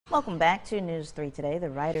Welcome back to News 3 Today. The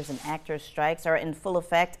writers and actors strikes are in full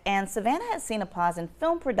effect, and Savannah has seen a pause in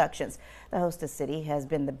film productions. The hostess city has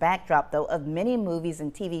been the backdrop, though, of many movies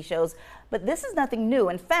and TV shows, but this is nothing new.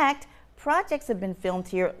 In fact, projects have been filmed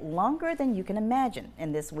here longer than you can imagine.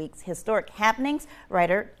 In this week's Historic Happenings,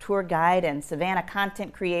 writer, tour guide, and Savannah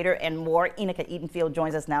content creator and more, Enocha Edenfield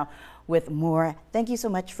joins us now with more. Thank you so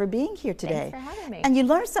much for being here today. Thanks for having me. And you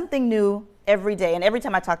learn something new every day, and every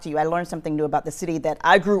time I talk to you, I learn something new about the city that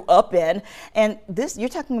I grew up in. And this, you're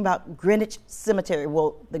talking about Greenwich Cemetery,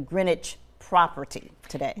 well, the Greenwich property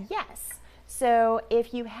today. Yes. So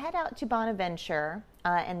if you head out to Bonaventure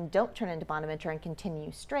and don't turn into Bonaventure and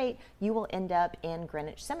continue straight, you will end up in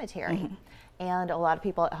Greenwich Cemetery. Mm-hmm. And a lot of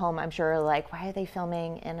people at home, I'm sure, are like, why are they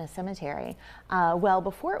filming in a cemetery? Well,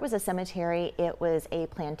 before it was a cemetery, it was a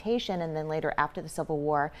plantation, and then later, after the Civil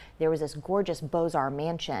War, there was this gorgeous Beaux-Arts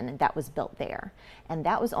mansion that was built there. And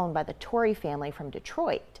that was owned by the Tory family from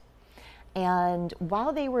Detroit. And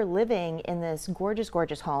while they were living in this gorgeous,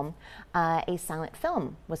 gorgeous home, a silent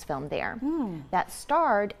film was filmed there that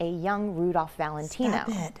starred a young Rudolph Valentino. Stop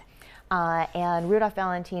it. And Rudolph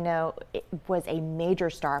Valentino was a major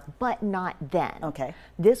star, but not then. Okay.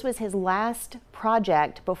 This was his last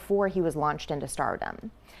project before he was launched into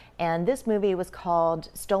stardom. And this movie was called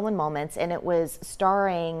Stolen Moments, and it was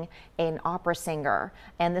starring an opera singer.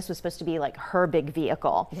 And this was supposed to be like her big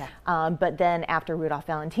vehicle. Yeah. But then after Rudolph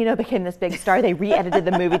Valentino became this big star, they re-edited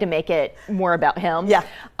the movie to make it more about him. Yeah.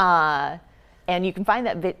 And you can find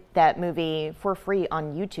that movie for free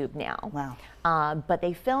on YouTube now. Wow. But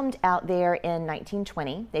they filmed out there in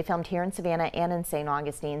 1920. They filmed here in Savannah and in St.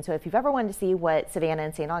 Augustine. So if you've ever wanted to see what Savannah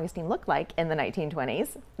and St. Augustine looked like in the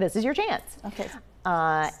 1920s, this is your chance. Okay.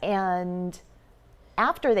 And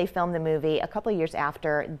after they filmed the movie, a couple of years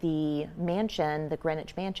after, the mansion, the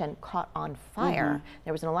Greenwich mansion, caught on fire. Mm-hmm.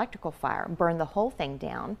 There was an electrical fire, burned the whole thing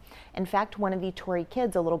down. In fact, one of the Tory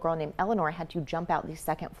kids, a little girl named Eleanor, had to jump out the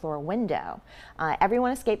second floor window.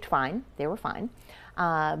 Everyone escaped fine. They were fine.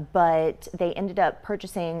 But they ended up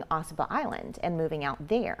purchasing Ossabaw Island and moving out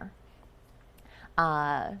there.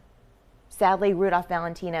 Sadly, Rudolph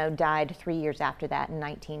Valentino died 3 years after that in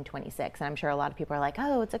 1926. And I'm sure a lot of people are like,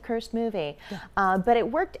 oh, it's a cursed movie. Yeah. But it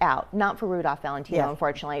worked out, not for Rudolph Valentino,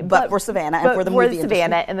 unfortunately. But for Savannah and for the movie industry.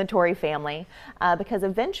 Savannah and the Tory family. Because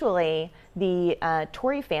eventually, the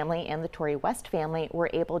Tory family and the Tory West family were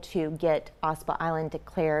able to get Ossabaw Island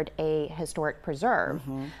declared a historic preserve.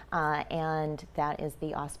 Mm-hmm. And that is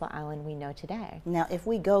the Ossabaw Island we know today. Now, if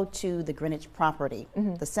we go to the Greenwich property,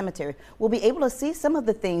 the cemetery, we'll be able to see some of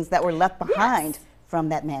the things that were left behind from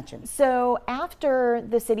that mansion. So after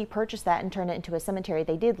the city purchased that and turned it into a cemetery,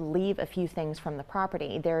 they did leave a few things from the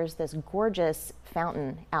property. There's this gorgeous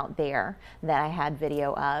fountain out there that I had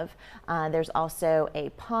video of. There's also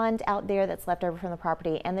a pond out there that's left over from the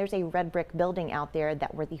property, and there's a red brick building out there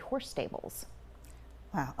that were the horse stables.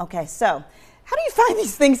 Wow. Okay. So, how do you find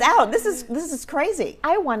these things out? This is crazy.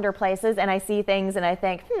 I wander places and I see things and I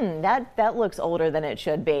think, that looks older than it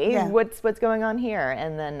should be. Yeah. What's going on here?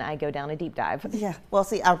 And then I go down a deep dive. Yeah. Well,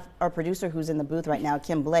 see, our producer who's in the booth right now,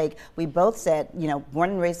 Kim Blake, we both said,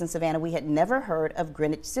 born and raised in Savannah, we had never heard of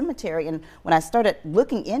Greenwich Cemetery. And when I started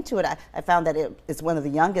looking into it, I found that it's one of the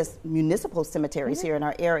youngest municipal cemeteries here in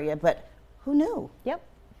our area. But who knew? Yep.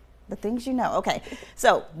 The things you know. Okay,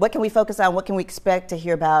 so what can we focus on? What can we expect to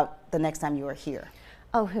hear about the next time you are here?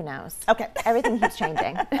 Oh, who knows? Okay. Everything keeps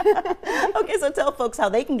changing. Okay, so tell folks how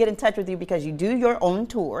they can get in touch with you because you do your own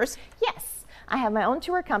tours. Yes, I have my own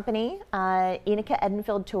tour company, Enocha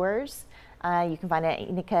Edenfield Tours. You can find it at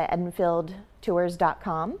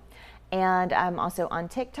enochaedenfieldtours.com. And I'm also on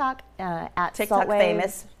TikTok at TikTok Saltwaves.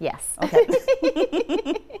 Famous? Yes. Okay.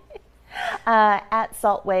 At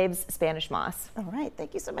Salt Waves Spanish Moss. All right.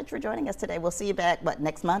 Thank you so much for joining us today. We'll see you back,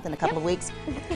 next month in a couple of weeks?